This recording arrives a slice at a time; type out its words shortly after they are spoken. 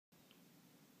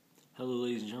Hello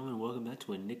ladies and gentlemen, welcome back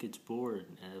to a Nick It's Bored.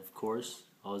 And of course,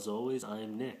 as always, I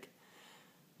am Nick.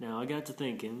 Now I got to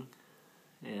thinking,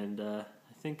 and I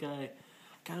think I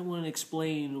kind of want to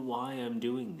explain why I'm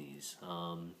doing these.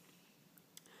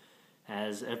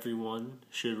 As everyone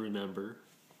should remember,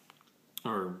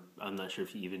 or I'm not sure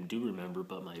if you even do remember,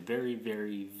 but my very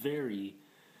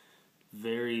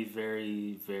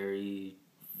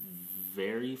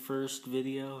first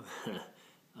video,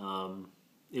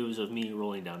 it was of me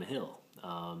rolling down a hill.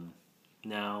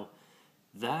 Now,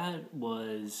 that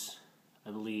was,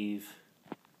 I believe,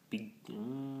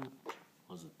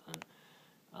 was it then?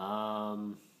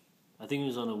 I think it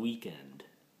was on a weekend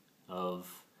of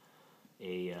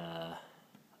I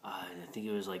think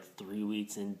it was like 3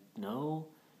 weeks in, no,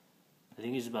 I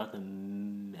think it was about the,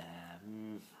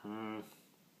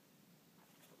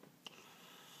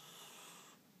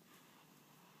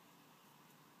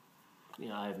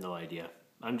 I have no idea.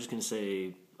 I'm just going to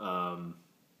say,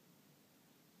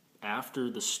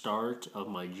 after the start of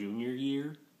my junior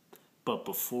year, but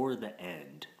before the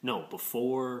end. No,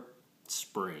 before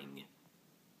spring-ish.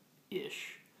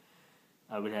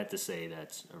 I would have to say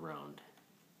that's around.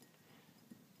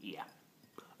 Yeah.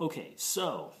 Okay,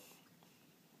 so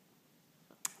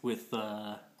with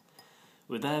that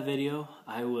video,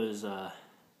 I was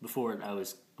before it, I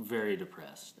was very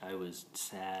depressed. I was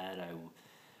sad.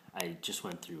 I just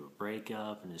went through a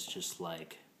breakup, and it's just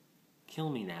like, kill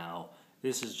me now.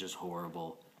 This is just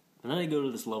horrible. And then I go to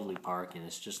this lovely park, and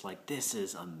it's just like, this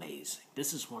is amazing.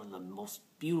 This is one of the most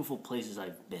beautiful places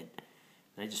I've been.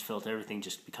 And I just felt everything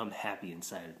just become happy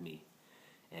inside of me.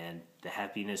 And the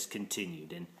happiness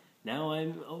continued. And now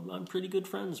I'm pretty good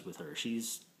friends with her.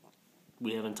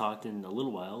 We haven't talked in a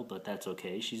little while, but that's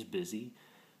okay. She's busy.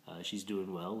 She's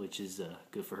doing well, which is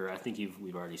good for her. I think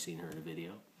we've already seen her in a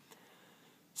video.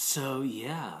 So,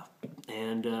 yeah.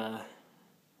 And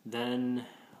then,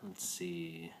 let's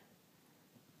see.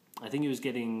 I think it was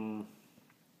getting,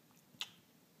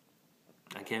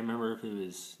 I can't remember if it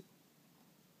was,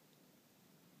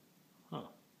 I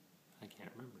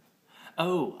can't remember.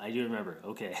 Oh, I do remember.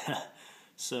 Okay.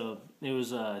 So, it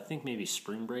was, I think maybe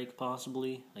spring break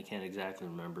possibly. I can't exactly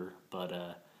remember.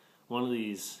 But one of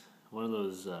those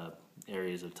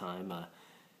areas of time,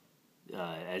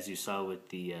 as you saw with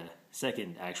the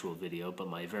second actual video, but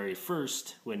my very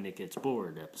first When Nick Gets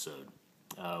Bored episode,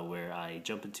 where I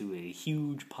jump into a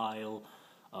huge pile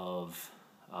of,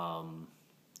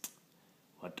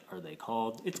 what are they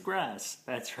called? It's grass.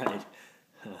 That's right.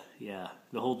 Yeah,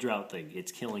 the whole drought thing.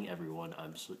 It's killing everyone.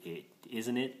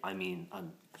 Isn't it? I mean,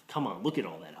 come on, look at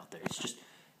all that out there. It's just,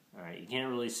 all right, you can't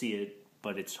really see it,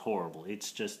 but it's horrible.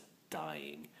 It's just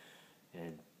dying.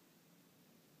 And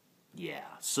yeah,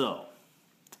 so,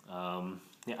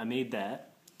 yeah, I made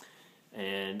that.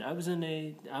 And I was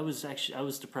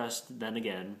depressed then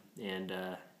again, and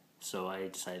so I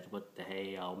decided, what the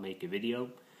hey, I'll make a video.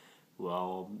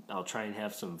 Well, I'll try and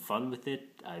have some fun with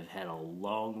it. I've had a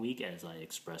long week, as I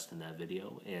expressed in that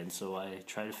video, and so I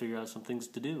try to figure out some things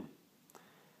to do.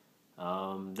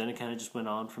 Then it kind of just went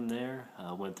on from there.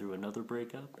 Went through another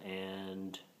breakup,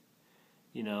 and,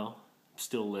 I'm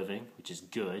still living, which is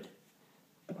good.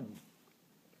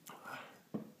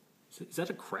 Is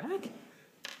that a crack?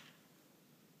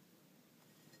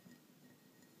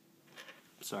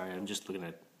 Sorry, I'm just looking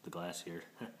at the glass here.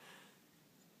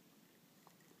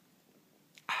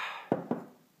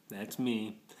 That's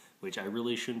me, which I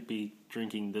really shouldn't be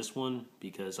drinking this one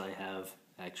because I have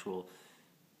actual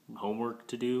homework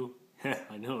to do.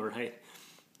 I know, right?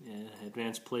 Yeah,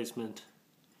 advanced placement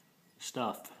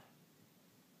stuff.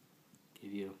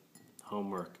 Give you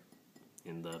homework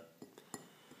in the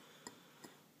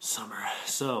summer.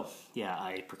 So, yeah,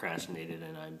 I procrastinated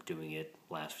and I'm doing it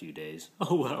last few days.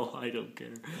 Oh well, I don't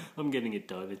care. I'm getting it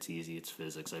done. It's easy. It's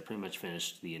physics. I pretty much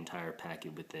finished the entire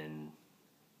packet within,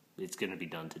 it's going to be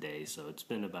done today. So it's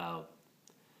been about,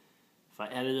 if I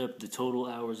added up the total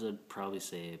hours, I'd probably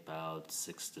say about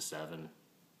 6 to 7.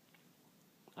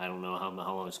 I don't know how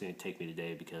long it's going to take me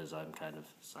today because I'm kind of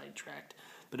sidetracked.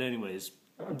 But anyways,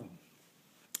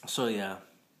 so yeah,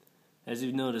 as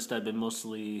you've noticed, I've been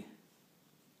mostly,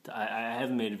 I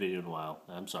haven't made a video in a while.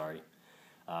 I'm sorry.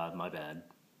 My bad.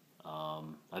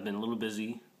 I've been a little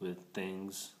busy with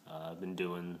things. I've been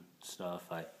doing stuff.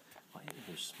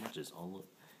 There's smudges all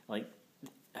like,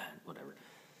 whatever.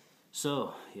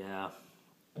 So, yeah.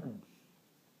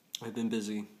 I've been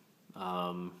busy.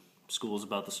 School's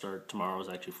about to start. Tomorrow's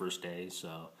actually first day,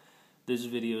 so these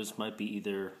videos might be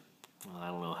either, I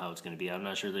don't know how it's going to be. I'm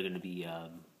not sure they're going to be,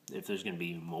 if there's going to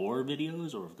be more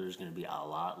videos or if there's going to be a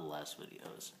lot less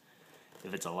videos.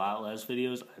 If it's a lot less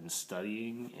videos, I'm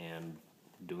studying and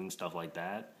doing stuff like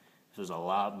that. If there's a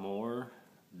lot more,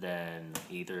 then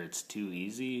either it's too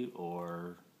easy,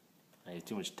 or I have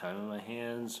too much time on my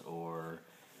hands, or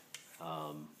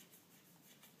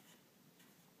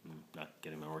not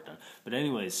getting my work done. But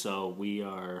anyways, so we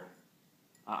are.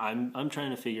 I'm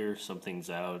trying to figure some things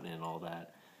out and all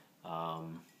that.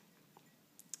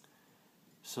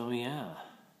 So yeah,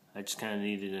 I just kind of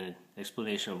needed an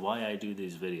explanation of why I do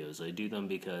these videos. I do them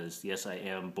because, yes, I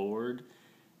am bored.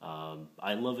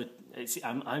 I love it. See,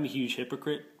 I'm a huge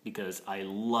hypocrite because I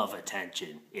love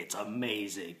attention. It's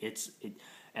amazing.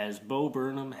 As Bo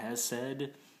Burnham has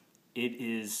said, it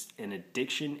is an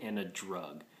addiction and a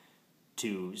drug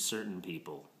to certain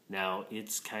people. Now,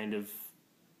 it's kind of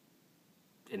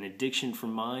an addiction for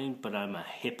mine, but I'm a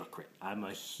hypocrite. I'm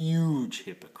a huge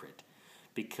hypocrite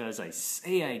because I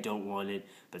say I don't want it,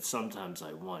 but sometimes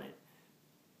I want it.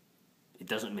 It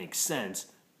doesn't make sense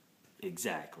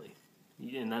exactly.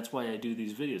 And that's why I do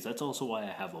these videos. That's also why I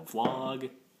have a vlog.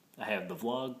 I have the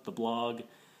vlog, the blog,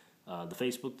 the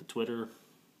Facebook, the Twitter,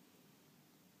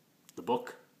 the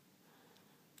book.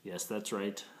 Yes, that's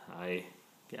right. I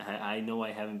know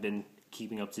I haven't been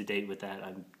keeping up to date with that.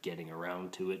 I'm getting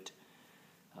around to it.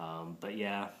 But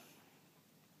yeah,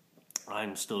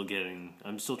 I'm still trying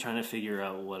to figure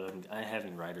out what I'm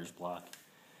having writer's block.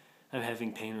 I'm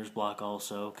having painter's block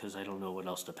also because I don't know what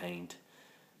else to paint.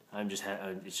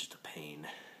 It's just a pain.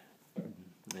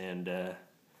 And,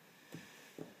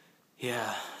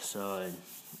 yeah, so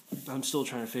I'm still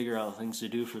trying to figure out things to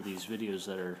do for these videos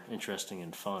that are interesting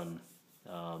and fun.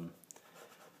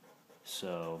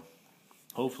 So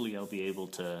hopefully I'll be able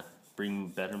to bring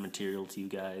better material to you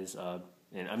guys.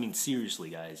 And I mean, seriously,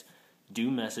 guys,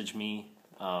 do message me.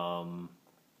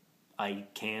 I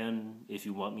can, if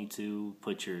you want me to,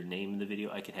 put your name in the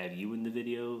video. I could have you in the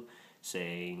video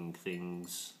saying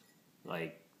things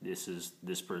like, this is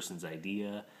this person's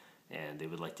idea and they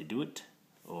would like to do it.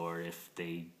 Or if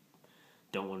they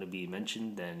don't want to be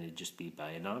mentioned, then it'd just be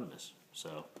by anonymous.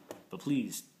 So, but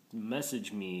please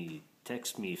message me,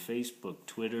 text me, Facebook,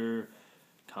 Twitter,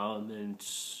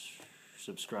 comments,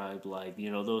 subscribe, like,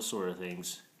 those sort of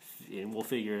things, and we'll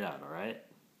figure it out, alright?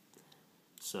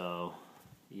 So,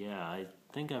 yeah, I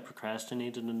think I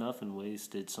procrastinated enough and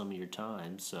wasted some of your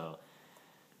time, so,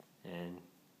 and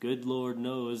good Lord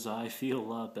knows I feel a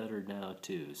lot better now,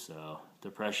 too, so,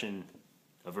 depression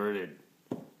averted,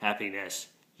 happiness,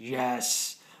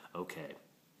 yes, okay,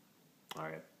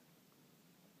 alright,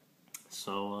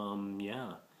 so,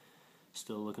 yeah,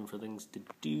 still looking for things to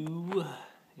do,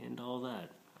 and all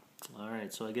that.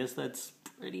 Alright, so I guess that's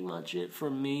pretty much it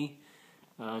from me.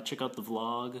 Check out the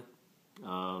vlog.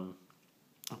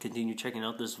 Continue checking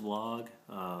out this vlog.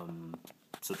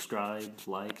 Subscribe,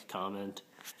 like, comment.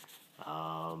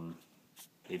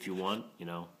 If you want,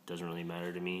 doesn't really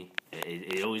matter to me.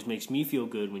 It always makes me feel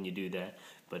good when you do that,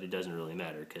 but it doesn't really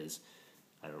matter because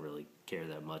I don't really care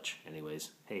that much. Anyways,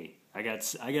 hey, I got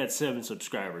 7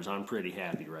 subscribers. I'm pretty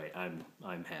happy, right?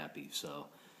 I'm happy, so...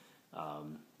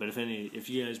 but if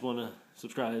you guys want to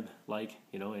subscribe, like,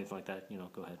 anything like that,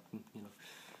 go ahead,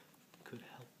 could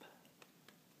help.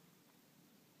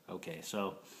 Okay,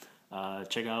 so,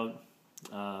 check out,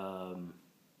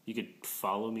 you could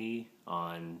follow me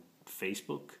on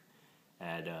Facebook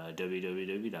at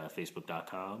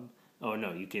www.facebook.com. Oh,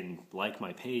 no, you can like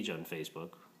my page on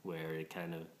Facebook, where it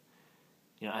kind of,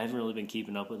 I haven't really been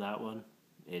keeping up with that one.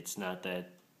 It's not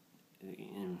that...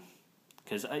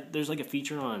 Because there's like a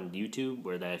feature on YouTube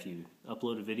where that if you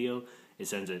upload a video, it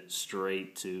sends it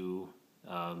straight to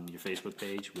your Facebook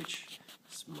page, which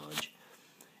smudge.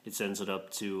 It sends it up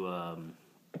to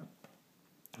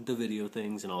the video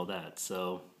things and all that.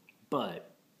 So,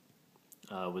 but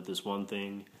with this one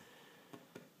thing,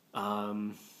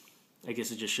 I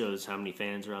guess it just shows how many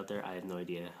fans are out there. I have no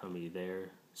idea how many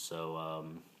there. So,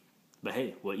 but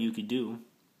hey, what you could do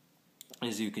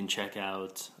is you can check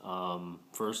out,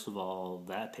 first of all,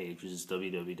 that page, which is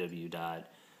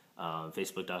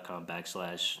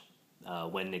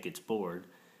www.facebook.com/when Nick gets bored.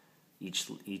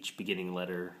 Each beginning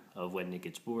letter of when Nick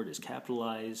gets bored is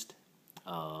capitalized.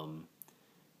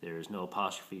 There's no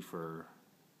apostrophe for,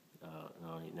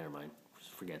 no, never mind,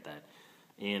 forget that.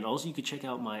 And also you could check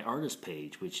out my artist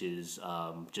page, which is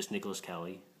just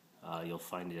Nicholas.a.kelley. You'll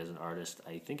find it as an artist.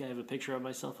 I think I have a picture of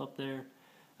myself up there.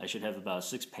 I should have about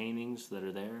 6 paintings that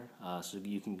are there, so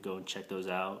you can go and check those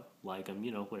out, like them,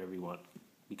 whatever you want.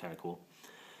 Be kind of cool.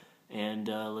 And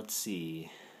let's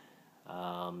see.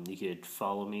 You could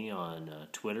follow me on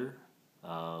Twitter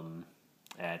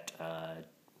at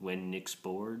When Nick's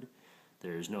Bored.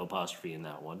 There's no apostrophe in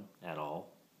that one at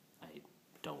all. I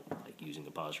don't like using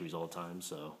apostrophes all the time,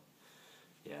 so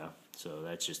Yeah, so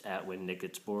that's just at when Nick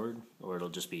gets bored, or it'll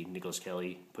just be Nicholas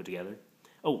Kelley put together.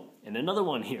 Oh, and another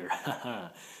one here.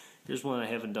 Here's one I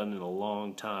haven't done in a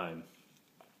long time.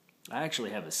 I actually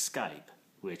have a Skype,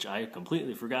 which I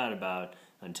completely forgot about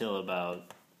until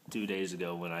about 2 days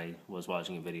ago when I was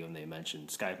watching a video and they mentioned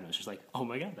Skype, and I was just like, oh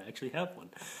my god, I actually have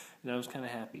one. And I was kind of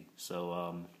happy.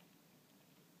 So,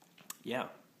 yeah.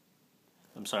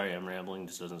 I'm sorry I'm rambling.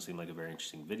 This doesn't seem like a very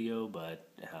interesting video, but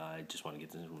I just want to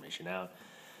get this information out.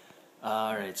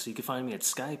 Alright, so you can find me at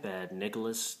Skype at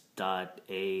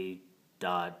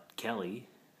nicholas.a.kelley.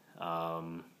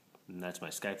 And that's my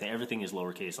Skype thing. Everything is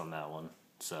lowercase on that one.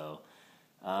 So,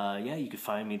 yeah, you can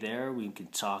find me there. We can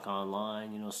talk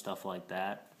online, stuff like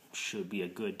that. Should be a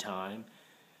good time.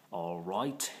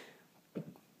 Alright.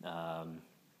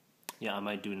 Yeah, I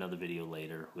might do another video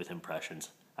later with impressions.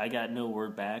 I got no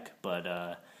word back, but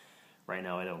right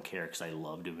now I don't care because I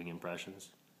love doing impressions.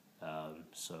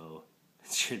 So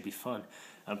it should be fun.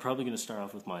 I'm probably going to start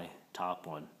off with my top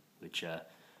one, which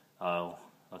I'll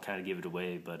kind of give it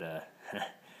away, but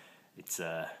it's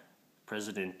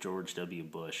President George W.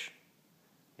 Bush.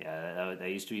 Yeah, that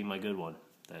used to be my good one.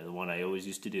 The one I always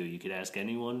used to do. You could ask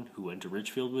anyone who went to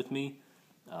Richfield with me.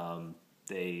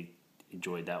 They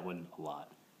enjoyed that one a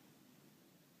lot.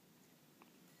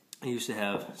 I used to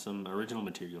have some original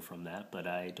material from that, but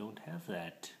I don't have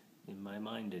that in my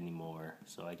mind anymore,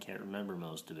 so I can't remember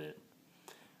most of it.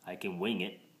 I can wing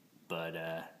it, but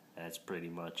that's pretty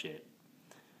much it.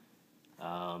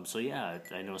 So yeah,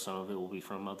 I know some of it will be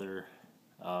from other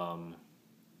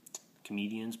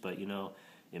comedians, but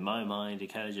in my mind,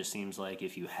 it kind of just seems like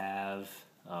if you have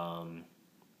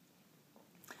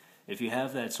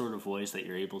that sort of voice that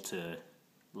you're able to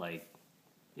like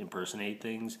impersonate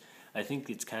things, I think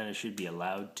it's kind of should be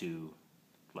allowed to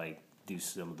like do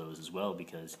some of those as well,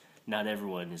 because not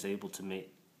everyone is able to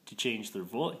change their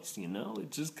voice,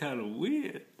 It's just kind of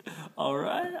weird. All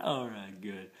right,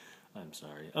 good. I'm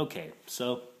sorry. Okay,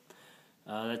 so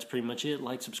that's pretty much it.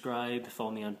 Like, subscribe,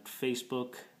 follow me on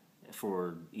Facebook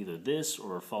for either this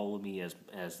or follow me as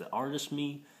the artist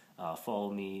me.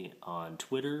 Follow me on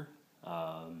Twitter,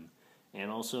 and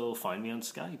also find me on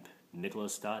Skype,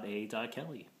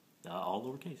 nicholas.a.kelley. All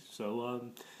lowercase.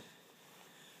 So,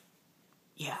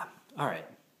 yeah. All right.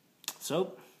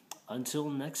 So, until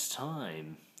next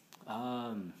time,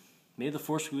 may the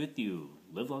force be with you.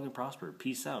 Live long and prosper.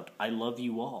 Peace out. I love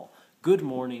you all. Good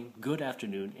morning, good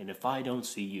afternoon, and if I don't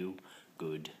see you,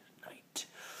 good night.